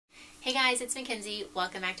Hey guys, it's Mackenzie.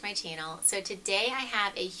 Welcome back to my channel. So today I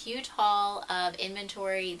have a huge haul of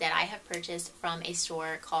inventory that I have purchased from a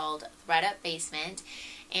store called ThredUP Basement.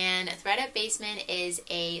 And ThredUP Basement is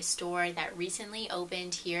a store that recently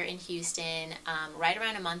opened here in Houston right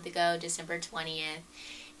around a month ago, December 20th.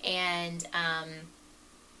 And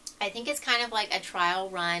I think it's kind of like a trial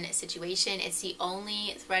run situation. It's the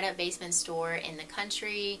only ThredUP Basement store in the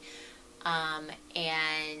country.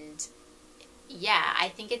 And yeah, I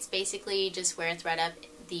think it's basically just where ThredUP,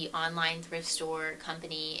 the online thrift store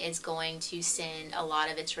company, is going to send a lot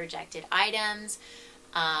of its rejected items.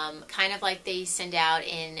 Kind of like they send out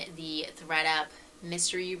in the ThredUP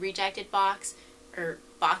mystery rejected box or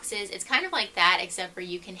boxes. It's kind of like that, except for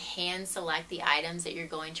you can hand select the items that you're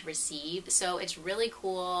going to receive. So it's really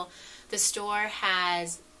cool. The store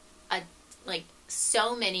has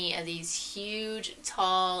so many of these huge,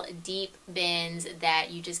 tall, deep bins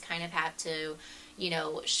that you just kind of have to,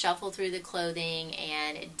 shuffle through the clothing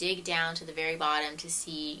and dig down to the very bottom to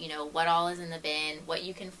see, what all is in the bin, what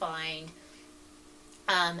you can find.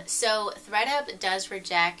 So ThredUP does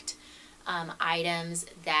reject items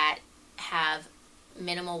that have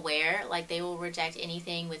minimal wear. Like they will reject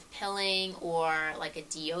anything with pilling or like a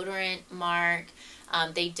deodorant mark.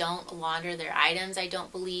 They don't launder their items, I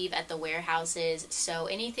don't believe, at the warehouses. So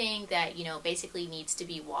anything that, basically needs to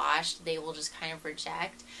be washed, they will just kind of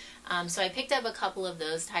reject. So I picked up a couple of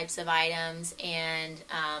those types of items, and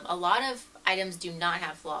a lot of items do not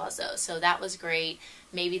have flaws though. So that was great.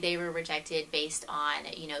 Maybe they were rejected based on,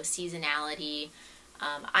 seasonality.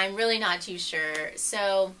 I'm really not too sure.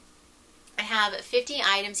 So I have 50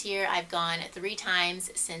 items here. I've gone 3 times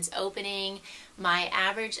since opening. My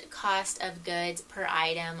average cost of goods per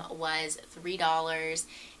item was $3,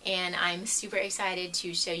 and I'm super excited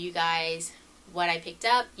to show you guys what I picked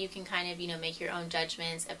up. You can kind of, make your own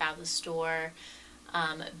judgments about the store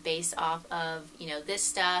based off of, this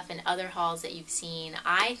stuff and other hauls that you've seen.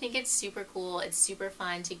 I think it's super cool. It's super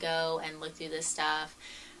fun to go and look through this stuff.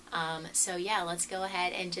 So yeah, let's go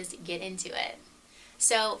ahead and just get into it.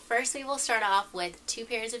 So first we will start off with 2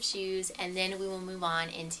 pairs of shoes, and then we will move on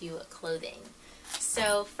into clothing.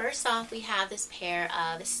 So first off, we have this pair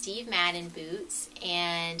of Steve Madden boots,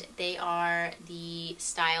 and they are the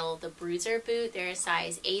style, the Bruiser boot. They're a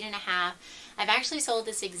size 8.5. I've actually sold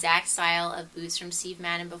this exact style of boots from Steve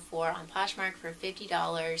Madden before on Poshmark for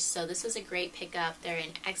 $50, so this was a great pickup. They're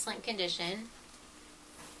in excellent condition.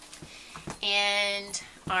 And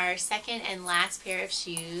our second and last pair of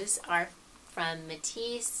shoes are from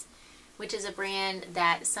Mcthriftzie, which is a brand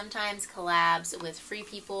that sometimes collabs with Free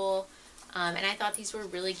People, and I thought these were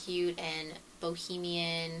really cute and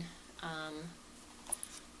bohemian.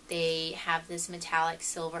 They have this metallic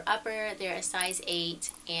silver upper. They're a size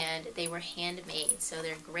 8, and they were handmade, so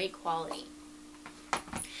they're great quality.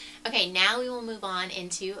 Okay, now we will move on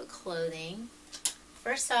into clothing.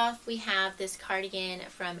 First off, we have this cardigan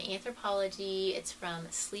from Anthropologie. It's from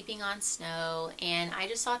Sleeping on Snow, and I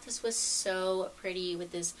just thought this was so pretty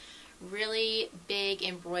with this really big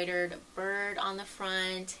embroidered bird on the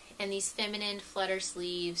front and these feminine flutter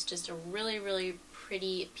sleeves. Just a really, really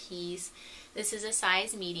pretty piece. This is a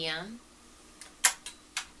size medium.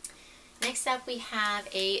 Next up, we have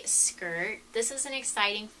a skirt. This is an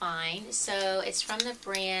exciting find. So it's from the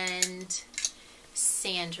brand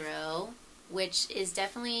Sandro, which is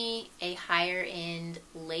definitely a higher end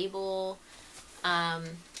label.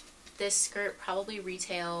 This skirt probably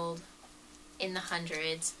retailed in the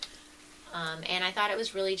hundreds. And I thought it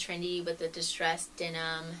was really trendy with the distressed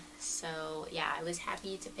denim. So yeah, I was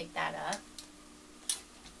happy to pick that up.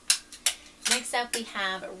 Next up, we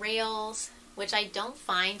have rails, which I don't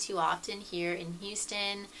find too often here in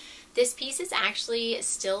Houston. This piece is actually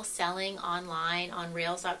still selling online on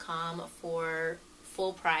rails.com for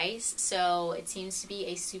full price, so it seems to be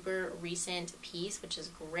a super recent piece, which is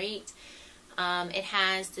great. It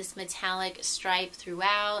has this metallic stripe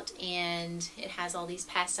throughout, and it has all these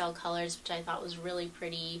pastel colors, which I thought was really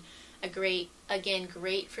pretty. Again,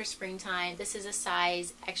 great for springtime. This is a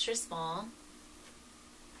size extra small.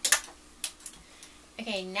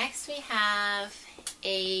 Okay, next we have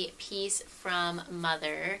a piece from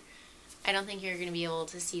Mother. I don't think you're going to be able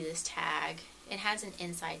to see this tag. It has an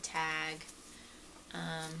inside tag.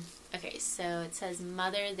 Okay, so it says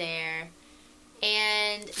Mother there,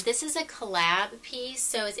 and this is a collab piece,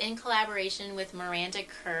 so it's in collaboration with Miranda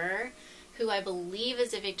Kerr, who I believe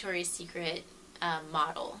is a Victoria's Secret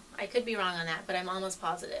model. I could be wrong on that, but I'm almost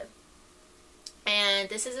positive. And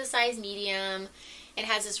this is a size medium. It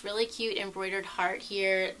has this really cute embroidered heart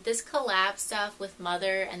here. This collab stuff with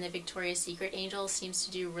Mother and the Victoria's Secret angels seems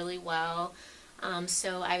to do really well,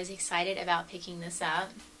 so I was excited about picking this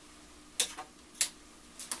up.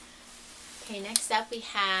 Okay, next up we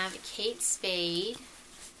have Kate Spade,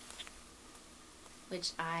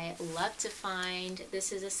 which I love to find.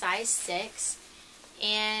 This is a size 6,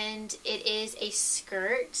 and it is a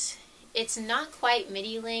skirt. It's not quite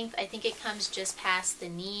midi length. I think it comes just past the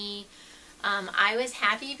knee. I was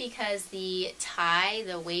happy because the tie,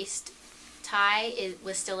 the waist tie,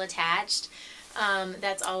 was still attached.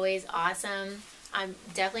 That's always awesome. I'm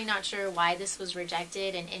definitely not sure why this was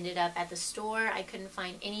rejected and ended up at the store. I couldn't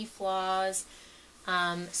find any flaws.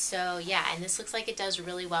 So yeah, and this looks like it does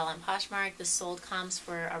really well on Poshmark. The sold comps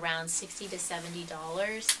for around $60 to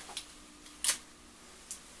 $70.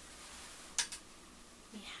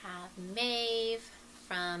 We have Maeve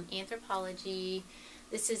from Mcthriftzie.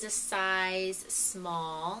 This is a size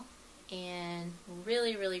small and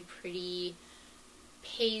really, really pretty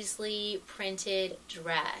paisley printed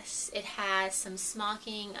dress. It has some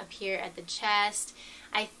smocking up here at the chest.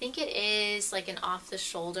 I think it is like an off the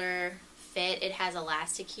shoulder fit. It has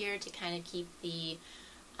elastic here to kind of keep the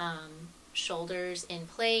shoulders in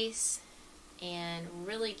place, and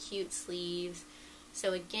really cute sleeves.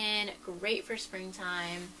 So again, great for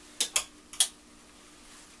springtime.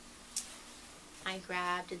 I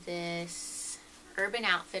grabbed this Urban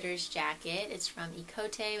Outfitters jacket. It's from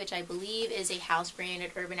Ecote, which I believe is a house brand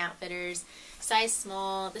at Urban Outfitters. Size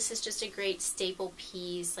small. This is just a great staple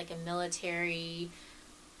piece, like a military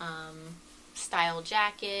style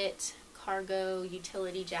jacket, cargo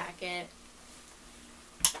utility jacket.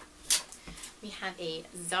 We have a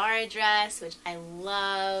Zara dress, which I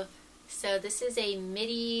love. So this is a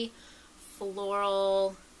midi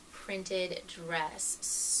floral printed dress.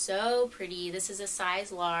 So pretty. This is a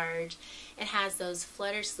size large. It has those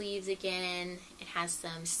flutter sleeves again. It has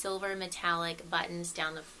some silver metallic buttons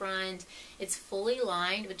down the front. It's fully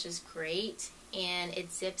lined, which is great, and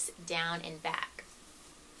it zips down and back.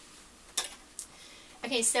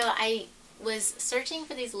 Okay, so I was searching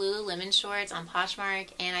for these Lululemon shorts on Poshmark,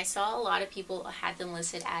 and I saw a lot of people had them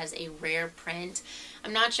listed as a rare print.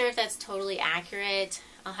 I'm not sure if that's totally accurate.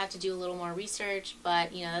 I'll have to do a little more research,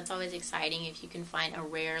 but you know, that's always exciting if you can find a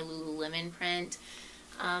rare Lululemon print.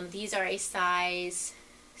 These are a size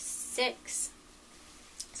 6,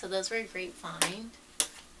 so those were a great find.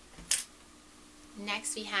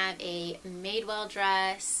 Next we have a Madewell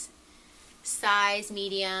dress, size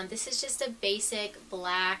medium. This is just a basic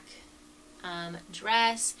black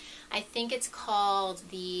dress. I think it's just called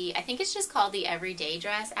the everyday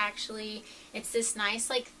dress actually. It's this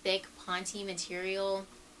nice like thick ponte material,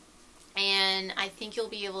 and I think you'll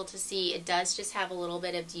be able to see it does just have a little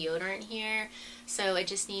bit of deodorant here, so it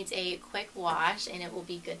just needs a quick wash and it will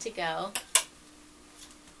be good to go.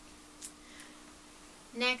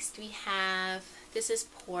 Next we have, this is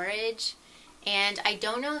Porridge, and I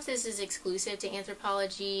don't know if this is exclusive to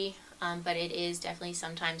Mcthriftzie, but it is definitely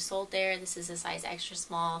sometimes sold there. This is a size extra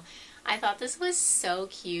small. I thought this was so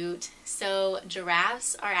cute. So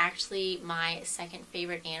giraffes are actually my second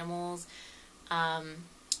favorite animals.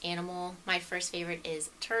 My first favorite is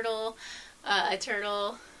a turtle,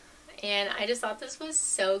 and I just thought this was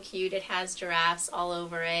so cute. It has giraffes all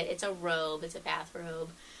over it. It's a robe, it's a bathrobe.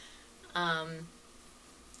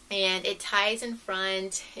 And it ties in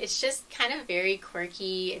front. It's just kind of very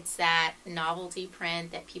quirky. It's that novelty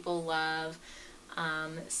print that people love.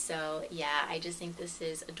 So yeah, I just think this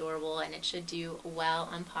is adorable, and it should do well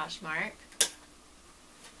on Poshmark.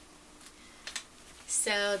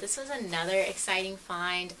 So this was another exciting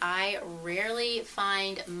find. I rarely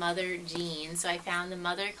find Mother jeans. So I found the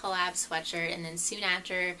Mother collab sweatshirt, and then soon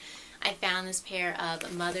after I found this pair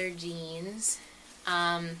of Mother jeans.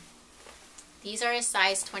 These are a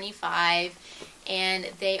size 25, and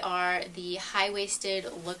they are the high-waisted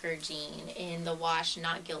looker jean in the wash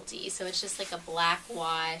Not Guilty. So it's just like a black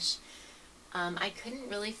wash. I couldn't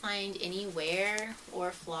really find any wear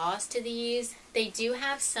or flaws to these. They do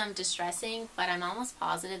have some distressing, but I'm almost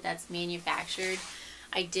positive that's manufactured.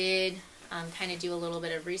 I did kind of do a little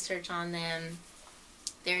bit of research on them.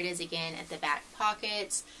 There it is again at the back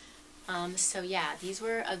pockets. So yeah, these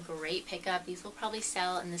were a great pickup. These will probably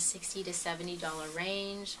sell in the $60 to $70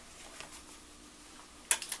 range.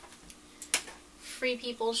 Free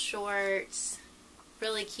People shorts,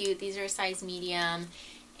 really cute. These are a size medium,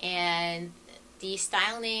 and the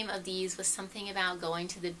style name of these was something about going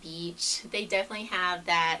to the beach. They definitely have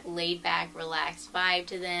that laid back, relaxed vibe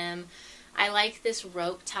to them. I like this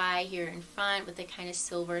rope tie here in front with the kind of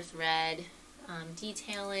silver thread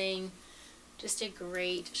detailing. Just a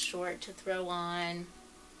great short to throw on.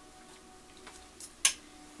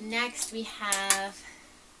 Next we have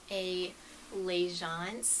a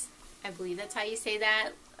Legence, I believe that's how you say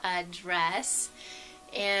that, dress.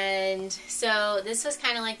 And so this was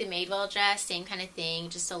kind of like the Madewell dress, same kind of thing,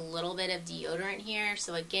 just a little bit of deodorant here.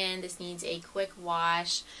 So again, this needs a quick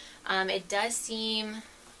wash. It does seem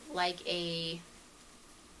like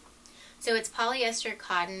so it's polyester,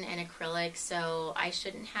 cotton, and acrylic, so I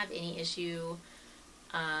shouldn't have any issue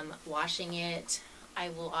washing it. I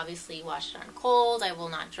will obviously wash it on cold, I will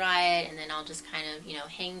not dry it, and then I'll just kind of,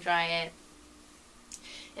 hang dry it.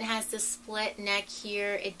 It has the split neck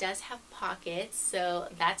here. It does have pockets, so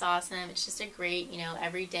that's awesome. It's just a great,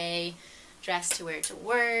 everyday dress to wear to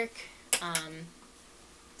work.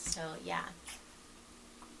 So yeah.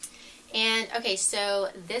 And okay, so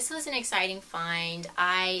this was an exciting find.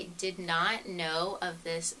 I did not know of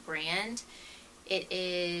this brand. It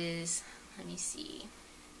is, let me see,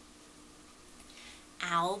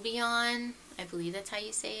 Albion. I believe that's how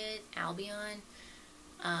you say it, Albion.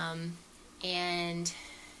 And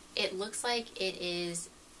it looks like it is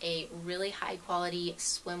a really high quality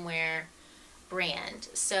swimwear brand.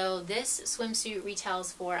 So this swimsuit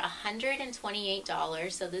retails for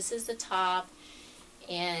 $128. So this is the top,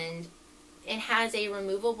 and it has a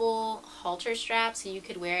removable halter strap, so you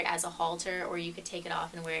could wear it as a halter or you could take it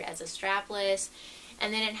off and wear it as a strapless.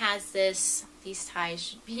 And then it has these ties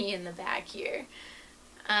should be in the back here.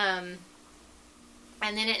 And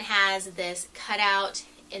then it has this cutout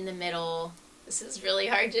in the middle. This is really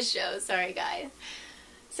hard to show, sorry guys.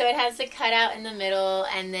 So it has the cutout in the middle,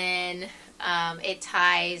 and then it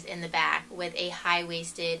ties in the back with a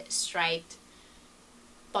high-waisted striped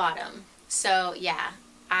bottom. So yeah,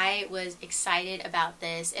 I was excited about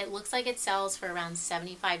this. It looks like it sells for around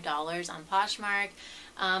 $75 on Poshmark,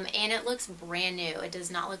 and it looks brand new. It does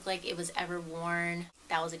not look like it was ever worn.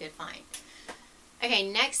 That was a good find. Okay,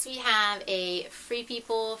 next we have a Free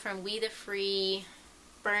People from We the Free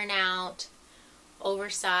Burnout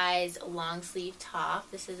oversized long sleeve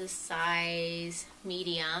top. This is a size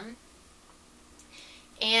medium,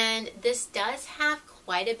 and this does have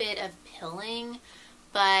quite a bit of pilling,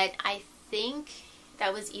 but I think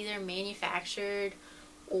that was either manufactured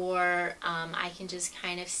or I can just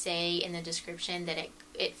kind of say in the description that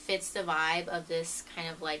it fits the vibe of this kind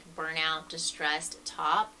of like burnout distressed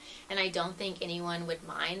top, and I don't think anyone would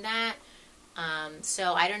mind that.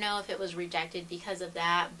 So I don't know if it was rejected because of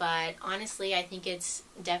that, but honestly I think it's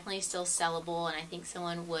definitely still sellable, and I think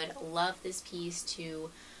someone would love this piece to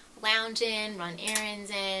lounge in, run errands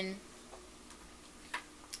in.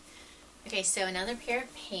 Okay, so another pair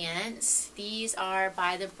of pants. These are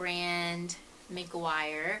by the brand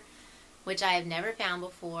McGuire, which I have never found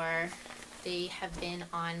before. They have been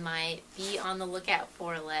on my be on the lookout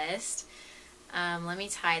for list. Let me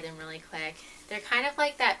tie them really quick. They're kind of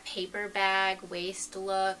like that paper bag waist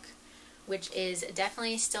look, which is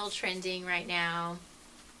definitely still trending right now.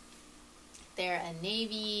 They're a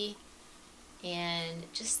navy, and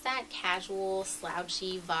just that casual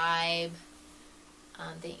slouchy vibe.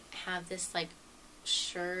 They have this like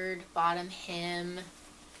shirred bottom hem,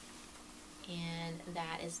 and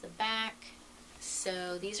that is the back.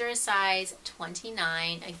 So these are a size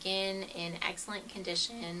 29, again in excellent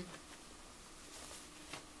condition.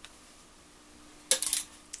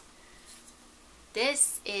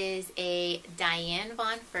 This is a Diane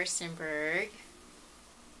von Furstenberg.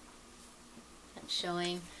 I'm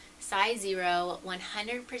showing size 0,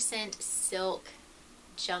 100% silk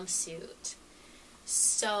jumpsuit.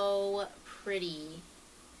 So pretty,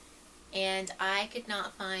 and I could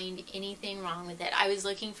not find anything wrong with it. I was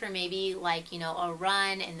looking for maybe like, a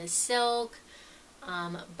run in the silk,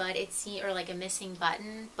 but it seemed, or like a missing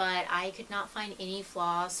button, but I could not find any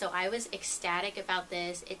flaws, so I was ecstatic about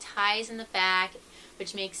this. It ties in the back,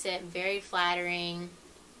 which makes it very flattering.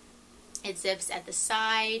 It zips at the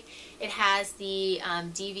side. It has the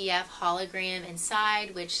DVF hologram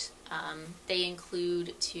inside, which they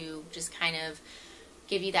include to just kind of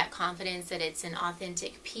give you that confidence that it's an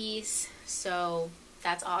authentic piece. So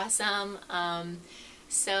that's awesome.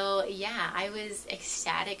 So yeah, I was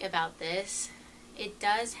ecstatic about this. It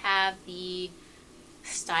does have the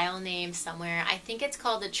style name somewhere. I think it's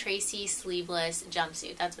called the Tracy Sleeveless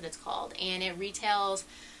Jumpsuit. That's what it's called. And it retails,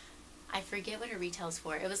 I forget what it retails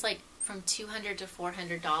for. It was like from $200 to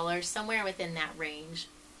 $400, somewhere within that range.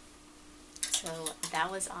 So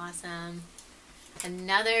that was awesome.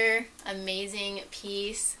 Another amazing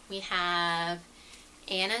piece, we have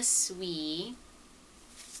Anna Sui,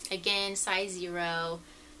 again size 0,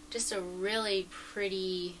 just a really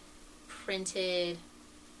pretty printed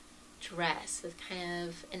dress with kind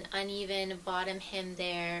of an uneven bottom hem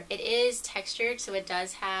there. It is textured, so it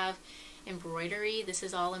does have embroidery. This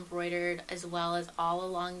is all embroidered as well as all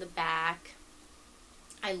along the back.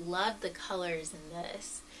 I love the colors in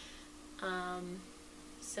this.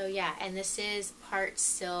 So yeah, and this is part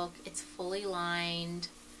silk. It's fully lined.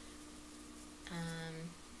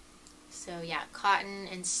 So yeah, cotton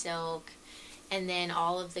and silk. And then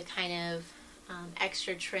all of the kind of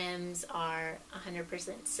extra trims are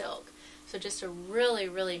 100% silk. So just a really,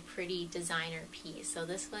 really pretty designer piece. So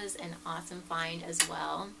this was an awesome find as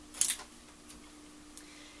well.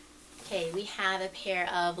 Okay, we have a pair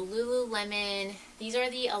of Lululemon. These are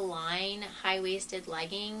the Align high-waisted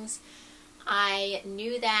leggings. I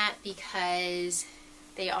knew that because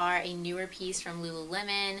they are a newer piece from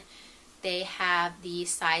Lululemon. They have the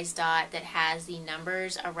size dot that has the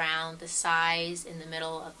numbers around the size in the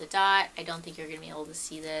middle of the dot. I don't think you're going to be able to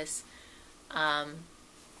see this.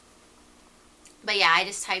 But yeah, I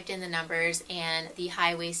just typed in the numbers and the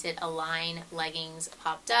high-waisted Align leggings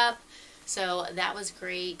popped up. So that was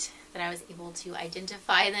great that I was able to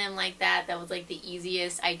identify them like that. That was like the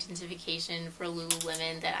easiest identification for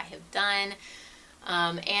Lululemon that I have done.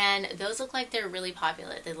 And those look like they're really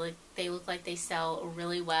popular. They look like they sell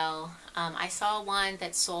really well. I saw one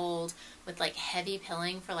that sold with like heavy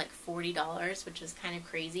pilling for like $40, which was kind of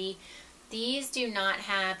crazy. These do not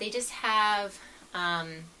have, they just have,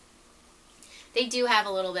 they do have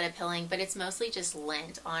a little bit of pilling, but it's mostly just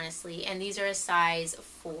lint, honestly. And these are a size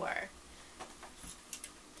 4.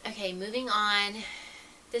 Okay, moving on.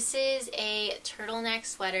 This is a turtleneck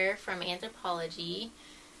sweater from Anthropologie.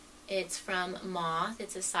 It's from Moth.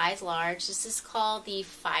 It's a size large. This is called the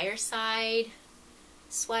Fireside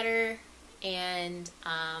sweater. And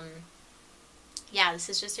yeah, this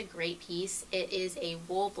is just a great piece. It is a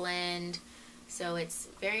wool blend. So it's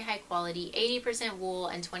very high quality. 80% wool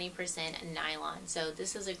and 20% nylon. So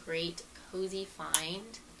this is a great cozy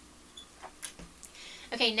find.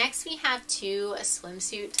 Okay, next we have 2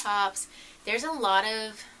 swimsuit tops. There's a lot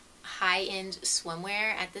of high-end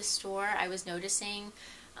swimwear at this store, I was noticing.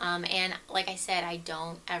 And like I said, I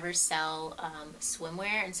don't ever sell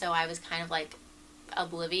swimwear, and so I was kind of like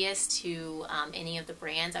oblivious to any of the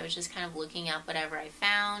brands. I was just kind of looking up whatever I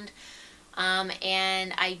found.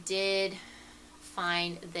 And I did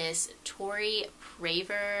find this Tori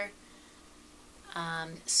Praver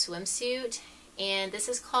swimsuit, and this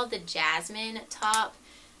is called the Jasmine top.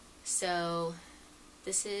 So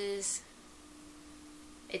this is,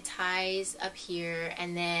 it ties up here,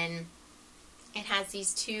 and then it has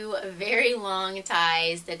these 2 very long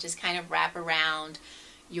ties that just kind of wrap around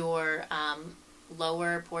your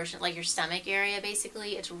lower portion, like your stomach area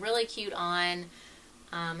basically. It's really cute on.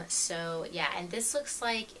 So yeah, and this looks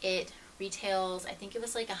like it retails, I think it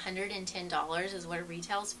was like $110 is what it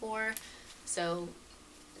retails for. So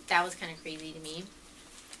that was kind of crazy to me.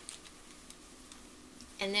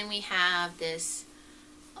 And then we have this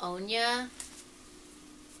Onya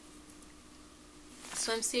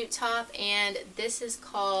swimsuit top, and this is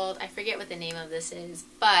called, I forget what the name of this is,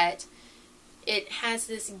 but it has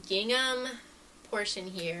this gingham portion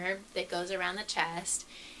here that goes around the chest,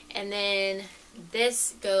 and then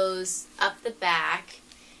this goes up the back,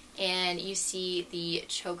 and you see the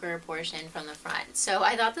choker portion from the front. So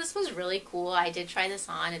I thought this was really cool. I did try this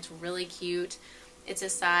on. It's really cute. It's a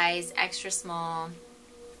size extra small.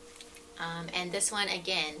 And this one,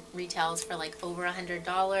 again, retails for like over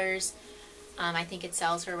 $100. I think it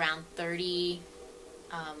sells for around $30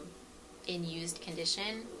 in used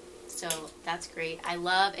condition. So that's great. I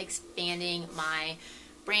love expanding my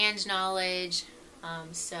brand knowledge.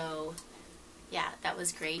 So yeah, that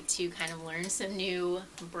was great to kind of learn some new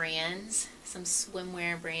brands, some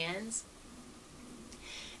swimwear brands.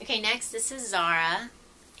 Okay, next this is Zara,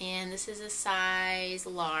 and this is a size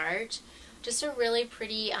large. Just a really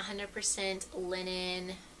pretty 100%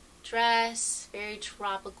 linen dress, very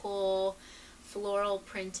tropical, floral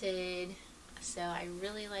printed. So I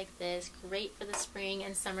really like this. Great for the spring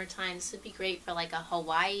and summertime. This would be great for like a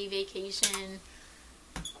Hawaii vacation.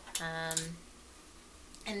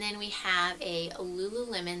 And then we have a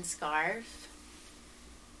Lululemon scarf.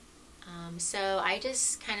 So I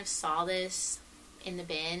just kind of saw this in the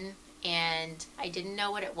bin and I didn't know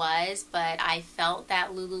what it was, but I felt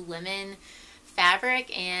that Lululemon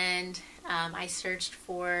fabric, and I searched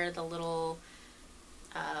for the little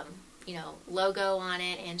you know, logo on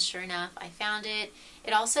it, and sure enough I found it.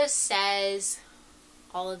 It also says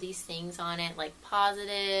all of these things on it, like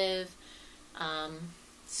positive,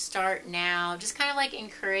 start now, just kind of like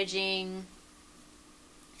encouraging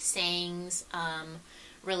sayings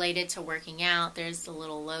related to working out. There's the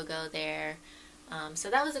little logo there. So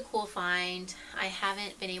that was a cool find. I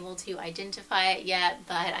haven't been able to identify it yet,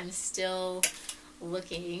 but I'm still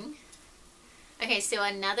looking. Okay, so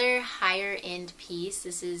another higher end piece.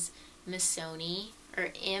 This is Missoni, or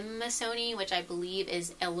M Missoni, which I believe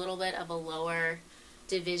is a little bit of a lower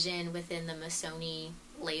division within the Missoni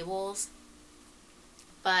labels.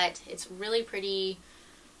 But it's really pretty,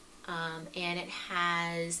 and it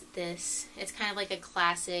has this, it's kind of like a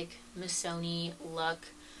classic Missoni look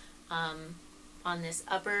on this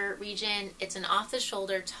upper region. It's an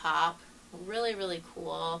off-the-shoulder top, really, really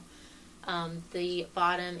cool. The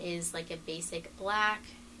bottom is like a basic black,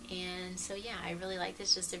 and so yeah, I really like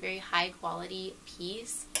this. Just a very high quality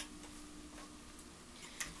piece.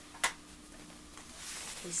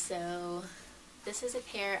 Okay, so this is a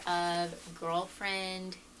pair of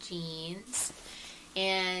Girlfriend jeans,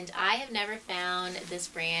 and I have never found this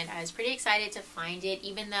brand. I was pretty excited to find it,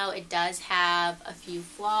 even though it does have a few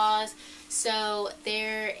flaws. So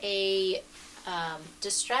they're a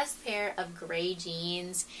distressed pair of gray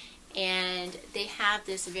jeans, and they have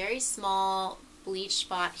this very small bleach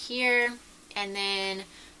spot here, and then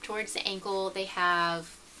towards the ankle they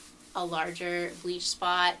have a larger bleach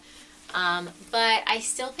spot. But I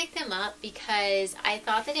still picked them up because I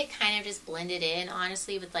thought that it kind of just blended in,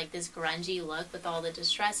 honestly, with like this grungy look with all the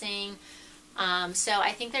distressing. So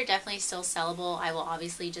I think they're definitely still sellable. I will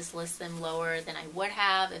obviously just list them lower than I would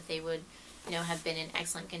have if they would, you know, have been in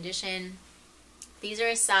excellent condition. These are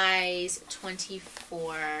a size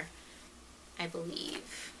 24, I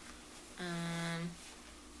believe.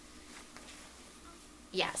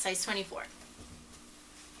 Yeah, size 24.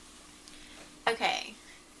 Okay.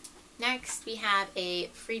 Next, we have a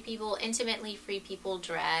Free People, Intimately Free People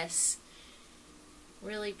dress.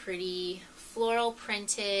 Really pretty, floral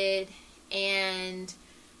printed, and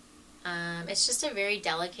it's just a very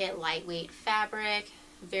delicate, lightweight fabric.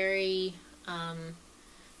 Very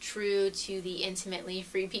true to the Intimately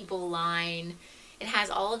Free People line. It has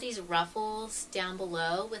all of these ruffles down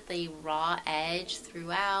below with a raw edge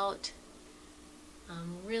throughout.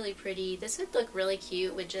 Really pretty. This would look really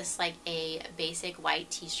cute with just like a basic white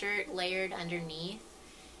t-shirt layered underneath.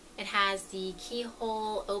 It has the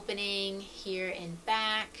keyhole opening here in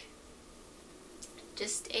back.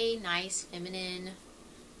 Just a nice feminine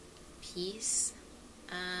piece.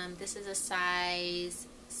 This is a size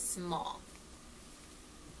small.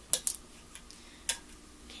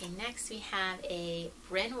 Okay, next we have a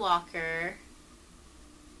Bryn Walker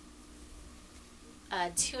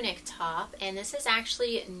tunic top, and this is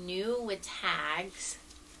actually new with tags,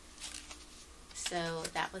 so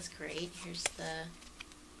that was great. Here's the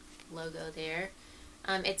logo there.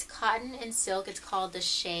 It's cotton and silk. It's called the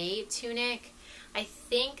Shea tunic. I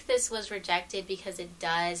think this was rejected because it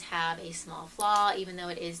does have a small flaw, even though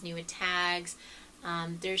it is new with tags.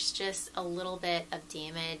 There's just a little bit of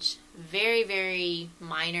damage, very, very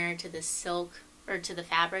minor to the silk or to the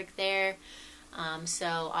fabric there.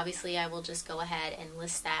 So obviously I will just go ahead and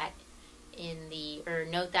list that in the, or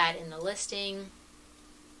note that in the listing,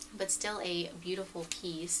 but still a beautiful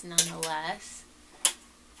piece nonetheless.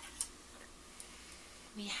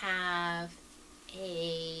 We have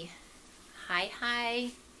a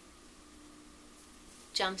high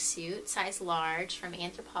jumpsuit, size large, from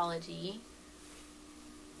Anthropologie.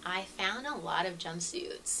 I found a lot of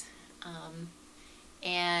jumpsuits,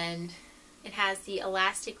 and it has the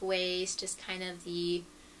elastic waist, just kind of the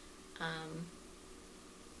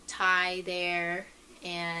tie there,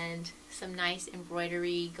 and some nice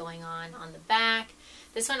embroidery going on the back.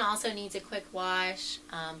 This one also needs a quick wash,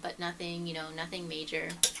 but nothing, you know, nothing major.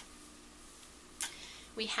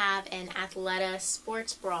 We have an Athleta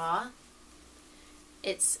sports bra.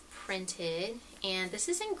 It's printed, and this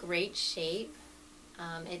is in great shape.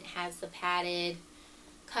 It has the padded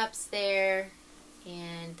cups there,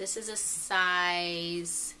 and this is a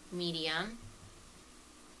size medium.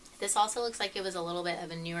 This also looks like it was a little bit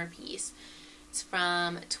of a newer piece. It's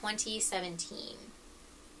from 2017.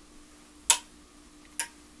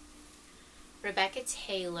 Rebecca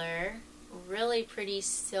Taylor, really pretty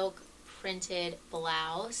silk printed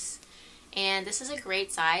blouse, and this is a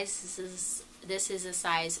great size. This is a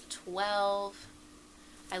size 12.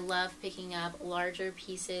 I love picking up larger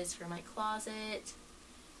pieces for my closet.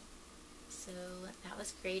 So that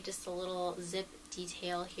was great. Just a little zip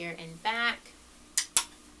detail here in back.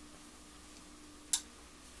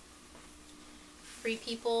 Free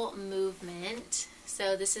People movement.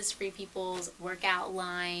 So this is Free People's workout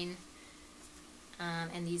line,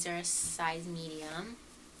 and these are a size medium.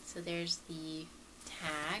 So there's the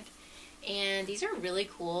tag, and these are really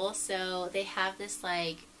cool. So they have this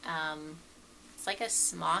like it's like a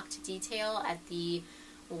smocked detail at the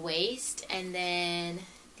waist, and then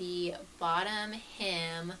the bottom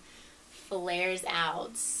hem flares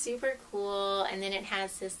out. Super cool. And then it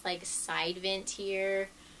has this like side vent here.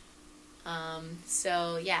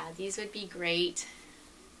 So yeah, these would be great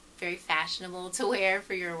very fashionable to wear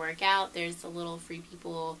for your workout. There's the little Free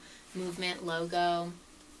People movement logo.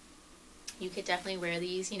 You could definitely wear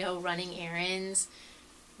these, you know, running errands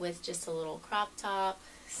with just a little crop top.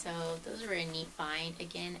 So those are a neat find.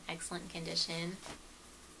 Again, excellent condition.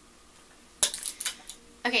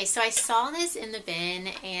 Okay, so I saw this in the bin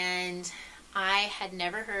and I had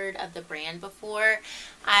never heard of the brand before.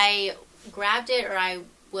 I grabbed it, or I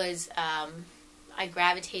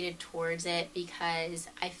gravitated towards it because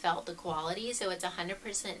I felt the quality. So it's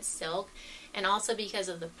 100% silk, and also because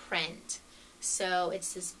of the print. So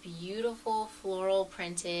it's this beautiful floral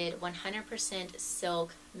printed 100%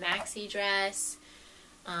 silk maxi dress,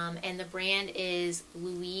 and the brand is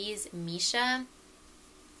Louise Misha,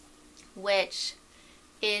 which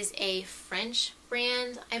is a French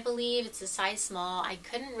brand, I believe. It's a size small. I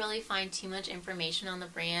couldn't really find too much information on the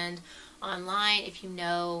brand online. If you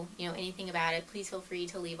know anything about it, please feel free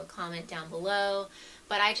to leave a comment down below.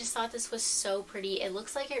 But I just thought this was so pretty. It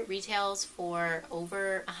looks like it retails for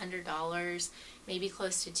over $100, maybe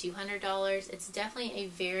close to $200. It's definitely a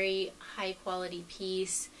very high quality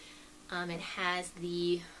piece. It has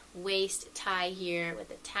the waist tie here with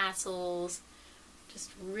the tassels.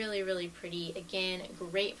 Just really, really pretty. Again,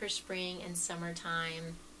 great for spring and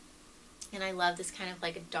summertime. And I love this kind of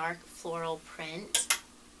like a dark floral print.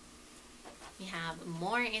 We have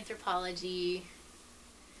more Anthropologie.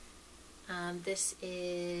 This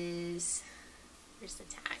is, where's the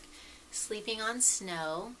tag? Sleeping on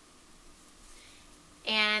Snow.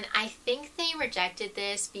 And I think they rejected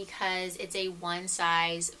this because it's a one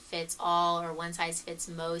size fits all or one size fits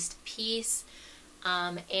most piece.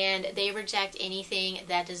 And they reject anything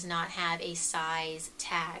that does not have a size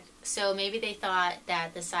tag. So maybe they thought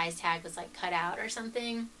that the size tag was like cut out or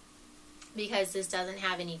something, because this doesn't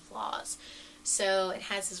have any flaws. So it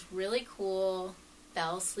has this really cool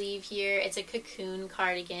bell sleeve here. It's a cocoon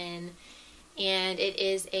cardigan, and it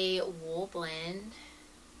is a wool blend.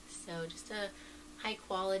 So just a high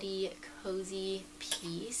quality, cozy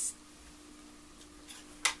piece.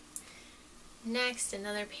 Next,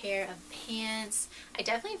 another pair of pants. I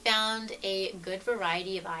definitely found a good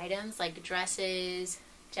variety of items like dresses,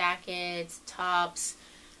 jackets, tops,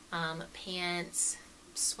 pants,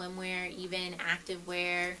 swimwear, even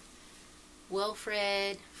activewear.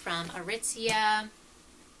 Wilfred from Aritzia.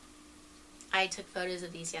 I took photos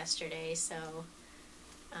of these yesterday, so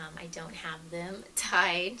I don't have them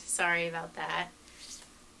tied. Sorry about that.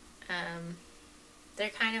 They're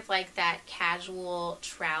kind of like that casual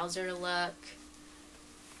trouser look,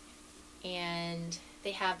 and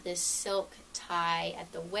they have this silk tie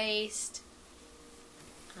at the waist,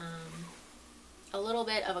 a little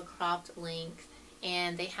bit of a cropped length,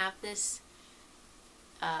 and they have this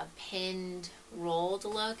pinned rolled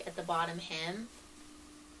look at the bottom hem.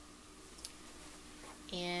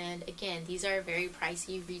 And again, these are very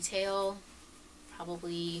pricey retail,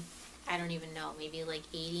 probably, I don't even know, maybe like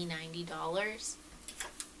 $80, $90.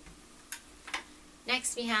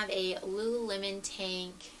 Next we have a Lululemon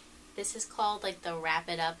tank. This is called like the Wrap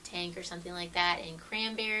It Up tank or something like that, in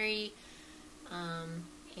cranberry.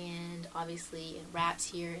 And obviously it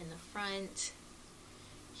wraps here in the front.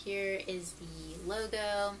 Here is the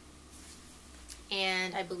logo.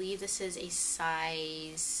 And I believe this is a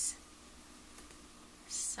size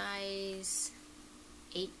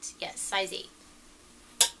 8. Yes, size 8.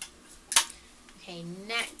 Okay,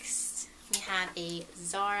 next we have a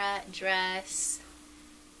Zara dress.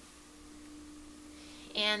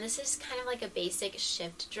 And this is kind of like a basic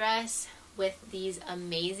shift dress with these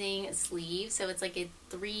amazing sleeves. So it's like a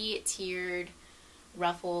 3-tiered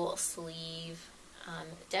ruffle sleeve.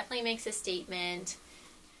 Definitely makes a statement.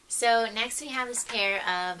 So next we have this pair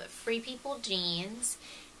of Free People jeans.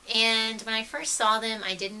 And when I first saw them,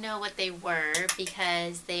 I didn't know what they were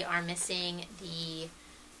because they are missing the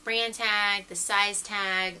brand tag, the size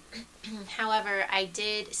tag. However, I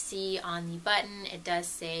did see on the button, it does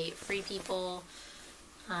say Free People.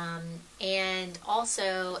 And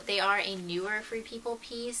also they are a newer Free People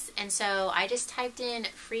piece, and so I just typed in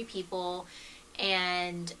Free People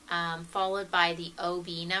and followed by the OB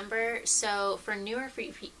number. So for newer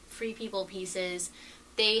Free People pieces,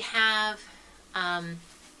 they have,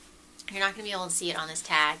 you're not going to be able to see it on this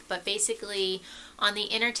tag, but basically on the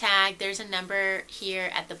inner tag there's a number here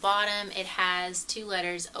at the bottom. It has 2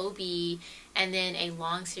 letters, OB, and then a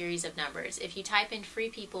long series of numbers. If you type in Free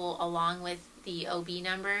People along with the OB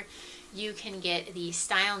number, you can get the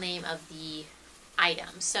style name of the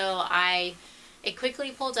item. So it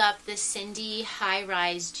quickly pulled up this Cindy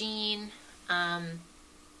high-rise jean.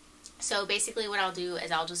 So basically what I'll do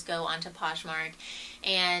is I'll just go onto Poshmark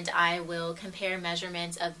and I will compare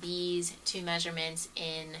measurements of these 2 measurements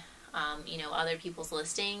in you know, other people's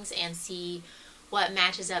listings and see what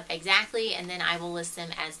matches up exactly, and then I will list them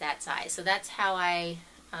as that size. So that's how I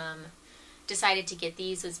decided to get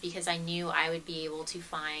these, was because I knew I would be able to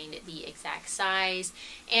find the exact size,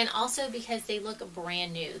 and also because they look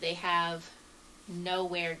brand new. They have no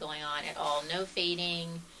wear going on at all, no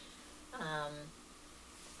fading,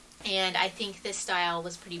 and I think this style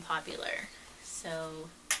was pretty popular. So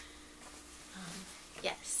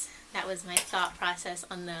yes, that was my thought process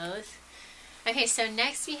on those. Okay, so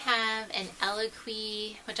next we have an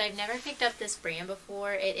Eloquii, which I've never picked up this brand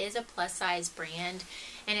before. It is a plus size brand,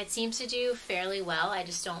 and it seems to do fairly well. I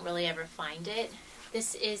just don't really ever find it.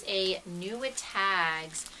 This is a new with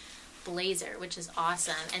tags blazer, which is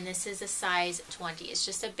awesome, and this is a size 20. It's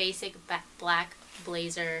just a basic black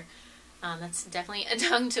blazer. That's definitely a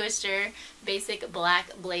tongue twister. Basic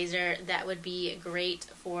black blazer that would be great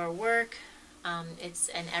for work. It's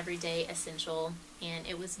an everyday essential, and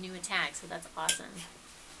it was new with tags, so that's awesome.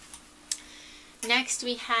 Next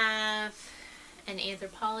we have an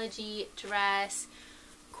Anthropologie dress,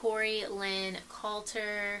 Corey Lynn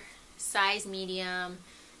Coulter, size medium.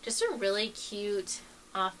 Just a really cute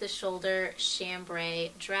off-the-shoulder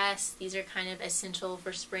chambray dress. These are kind of essential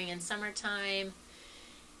for spring and summertime.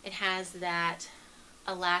 It has that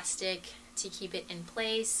elastic to keep it in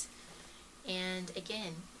place, and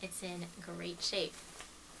again, it's in great shape.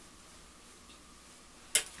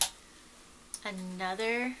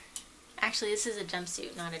 Another, actually this is a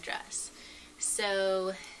jumpsuit, not a dress.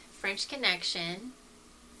 So French Connection,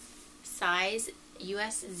 size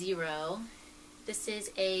US 0. This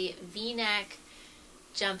is a V-neck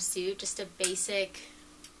jumpsuit, just a basic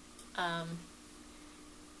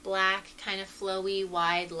black kind of flowy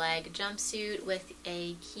wide leg jumpsuit with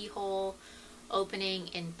a keyhole opening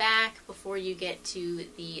in back before you get to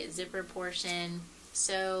the zipper portion.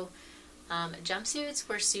 So jumpsuits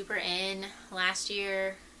were super in last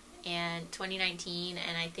year and 2019,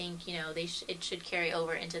 and I think, you know, it should carry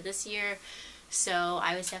over into this year. So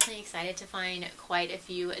I was definitely excited to find quite a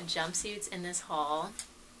few jumpsuits in this haul.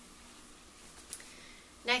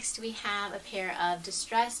 Next we have a pair of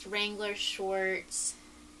distressed Wrangler shorts,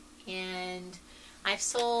 and I've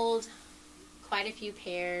sold quite a few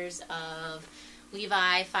pairs of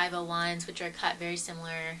Levi 501s, which are cut very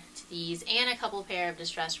similar to these, and a couple pair of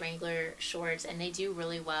distressed Wrangler shorts, and they do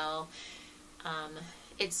really well.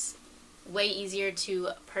 It's way easier to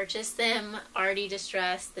purchase them already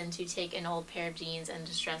distressed than to take an old pair of jeans and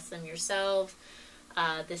distress them yourself.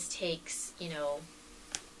 This takes, you know,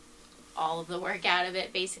 all of the work out of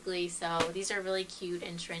it basically. So these are really cute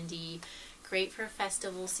and trendy, great for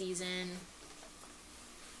festival season.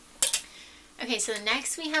 Okay, so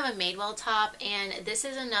next we have a Madewell top, and this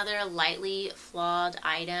is another lightly flawed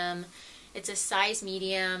item. It's a size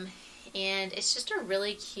medium, and it's just a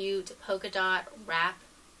really cute polka dot wrap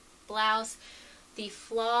blouse. The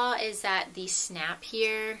flaw is that the snap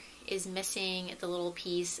here is missing the little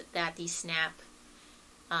piece that the snap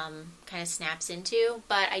kind of snaps into,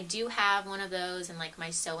 but I do have one of those in like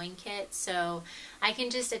my sewing kit, so I can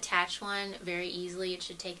just attach one very easily. It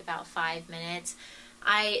should take about 5 minutes.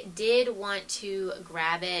 I did want to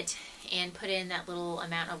grab it and put in that little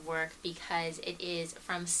amount of work because it is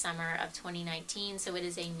from summer of 2019, so it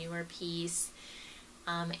is a newer piece,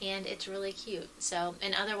 and it's really cute. So,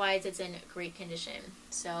 and otherwise it's in great condition,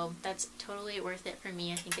 so that's totally worth it for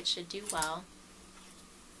me. I think it should do well.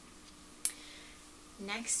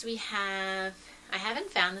 Next we have, I haven't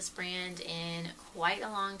found this brand in quite a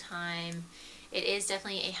long time. It is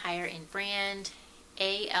definitely a higher end brand,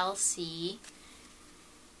 ALC.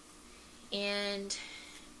 And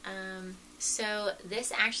so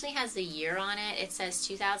this actually has the year on it. It says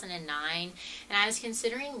 2009, and I was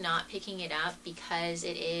considering not picking it up because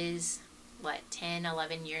it is, what, 10,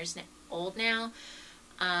 11 years old now.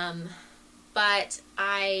 But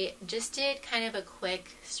I just did kind of a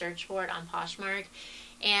quick search for it on Poshmark,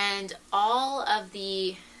 and all of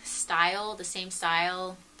the style, the same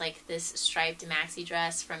style, like this striped maxi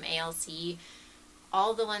dress from ALC,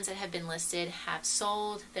 all the ones that have been listed have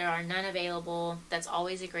sold. There are none available. That's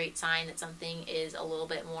always a great sign that something is a little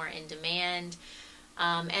bit more in demand.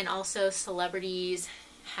 And also celebrities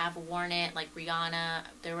have worn it, like Rihanna.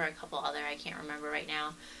 There were a couple other, I can't remember right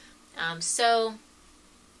now.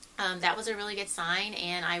 That was a really good sign,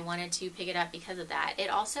 and I wanted to pick it up because of that. It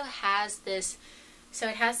also has this, so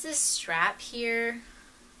it has this strap here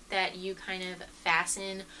that you kind of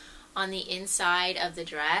fasten on the inside of the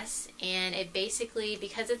dress, and it basically,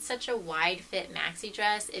 because it's such a wide fit maxi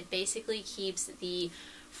dress, it basically keeps the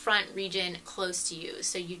front region close to you,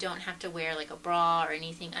 so you don't have to wear like a bra or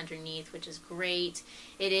anything underneath, which is great.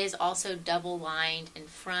 It is also double lined in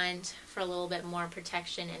front for a little bit more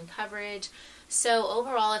protection and coverage. So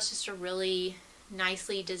overall, it's just a really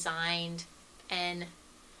nicely designed and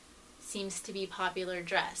seems to be popular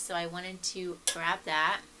dress. So I wanted to grab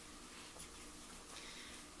that.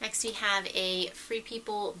 Next we have a Free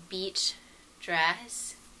People beach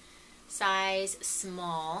dress, size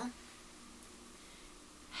small,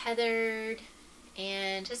 heathered,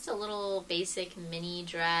 and just a little basic mini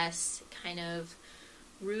dress, kind of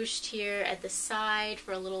ruched here at the side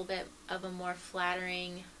for a little bit of a more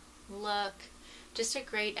flattering look. Just a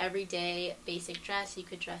great everyday basic dress. You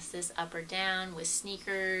could dress this up or down with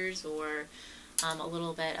sneakers or a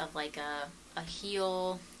little bit of like a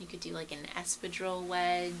heel. You could do like an espadrille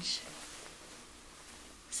wedge.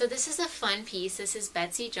 So this is a fun piece. This is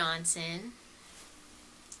Betsey Johnson,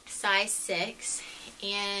 size 6,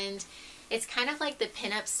 and it's kind of like the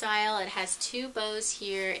pinup style. It has 2 bows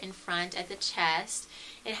here in front at the chest.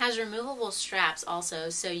 It has removable straps also,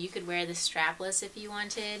 so you could wear this strapless if you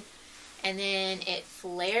wanted. And then it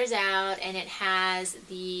flares out, and it has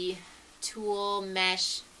the tulle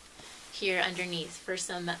mesh here underneath for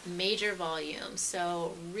some major volume.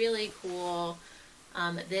 So really cool.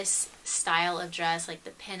 This style of dress, like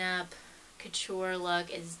the pinup couture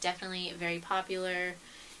look, is definitely very popular.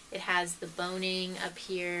 It has the boning up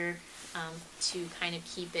here to kind of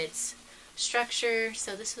keep its structure.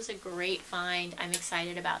 So this was a great find. I'm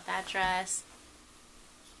excited about that dress.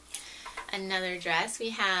 Another dress,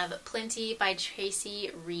 we have Plenty by Tracy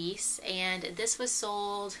Reese, and this was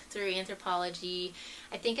sold through Anthropologie.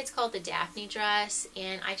 I think it's called the Daphne dress,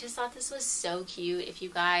 and I just thought this was so cute. If you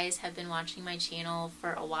guys have been watching my channel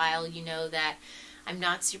for a while, you know that I'm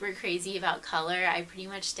not super crazy about color. I pretty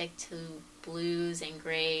much stick to blues and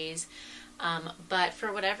grays, but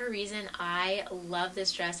for whatever reason, I love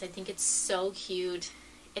this dress. I think it's so cute.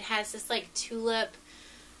 It has this like tulip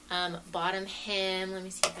bottom hem. Let me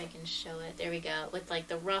see if I can show it. There we go. With like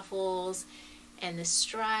the ruffles and the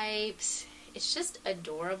stripes. It's just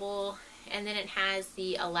adorable. And then it has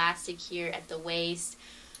the elastic here at the waist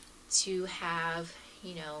to have,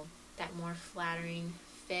 you know, that more flattering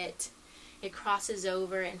fit. It crosses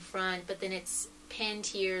over in front, but then it's pinned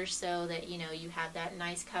here so that, you know, you have that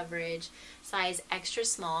nice coverage. Size extra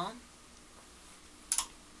small.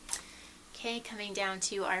 Okay, coming down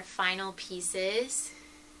to our final pieces.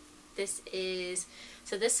 This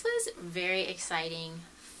was very exciting.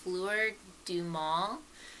 Fleur du Mal,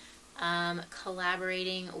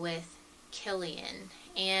 collaborating with Killian.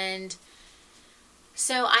 And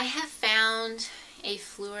so I have found a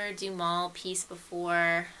Fleur du Mal piece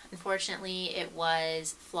before. Unfortunately, it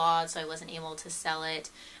was flawed, so I wasn't able to sell it.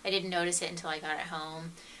 I didn't notice it until I got it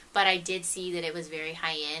home. But I did see that it was very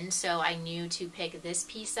high-end, so I knew to pick this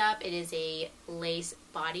piece up. It is a lace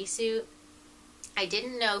bodysuit. I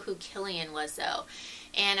didn't know who Killian was though,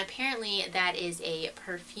 and apparently that is a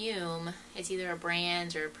perfume. It's either a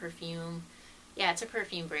brand or a perfume. Yeah, it's a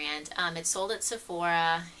perfume brand. It's sold at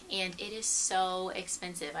Sephora, and it is so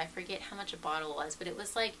expensive. I forget how much a bottle was, but it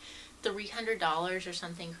was like $300 or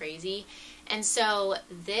something crazy. And so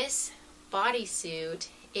this bodysuit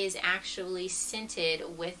is actually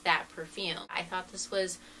scented with that perfume. I thought this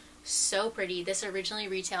was so pretty. This originally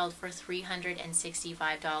retailed for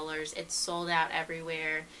 $365. It's sold out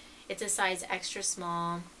everywhere. It's a size extra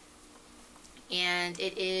small, and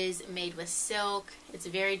it is made with silk. It's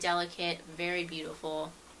very delicate, very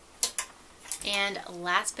beautiful. And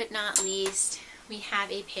last but not least, we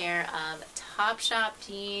have a pair of Topshop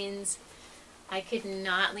jeans. I could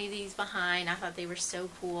not leave these behind. I thought they were so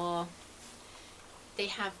cool. They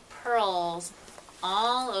have pearls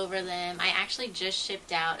all over them. I actually just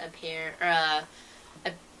shipped out a pair, or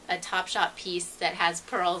a Topshop piece that has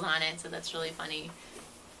pearls on it, so that's really funny.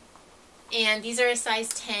 And these are a size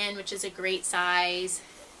 10, which is a great size.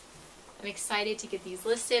 I'm excited to get these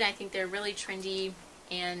listed. I think they're really trendy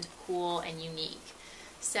and cool and unique.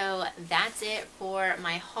 So that's it for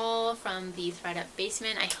my haul from the ThredUP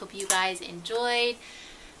Basement. I hope you guys enjoyed.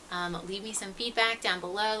 Leave me some feedback down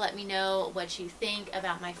below. Let me know what you think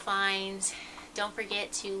about my finds. Don't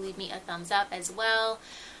forget to leave me a thumbs up as well.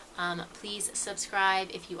 Please subscribe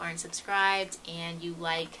if you aren't subscribed and you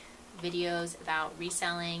like videos about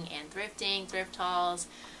reselling and thrifting, thrift hauls.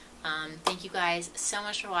 Thank you guys so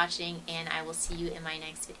much for watching, and I will see you in my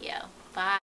next video. Bye!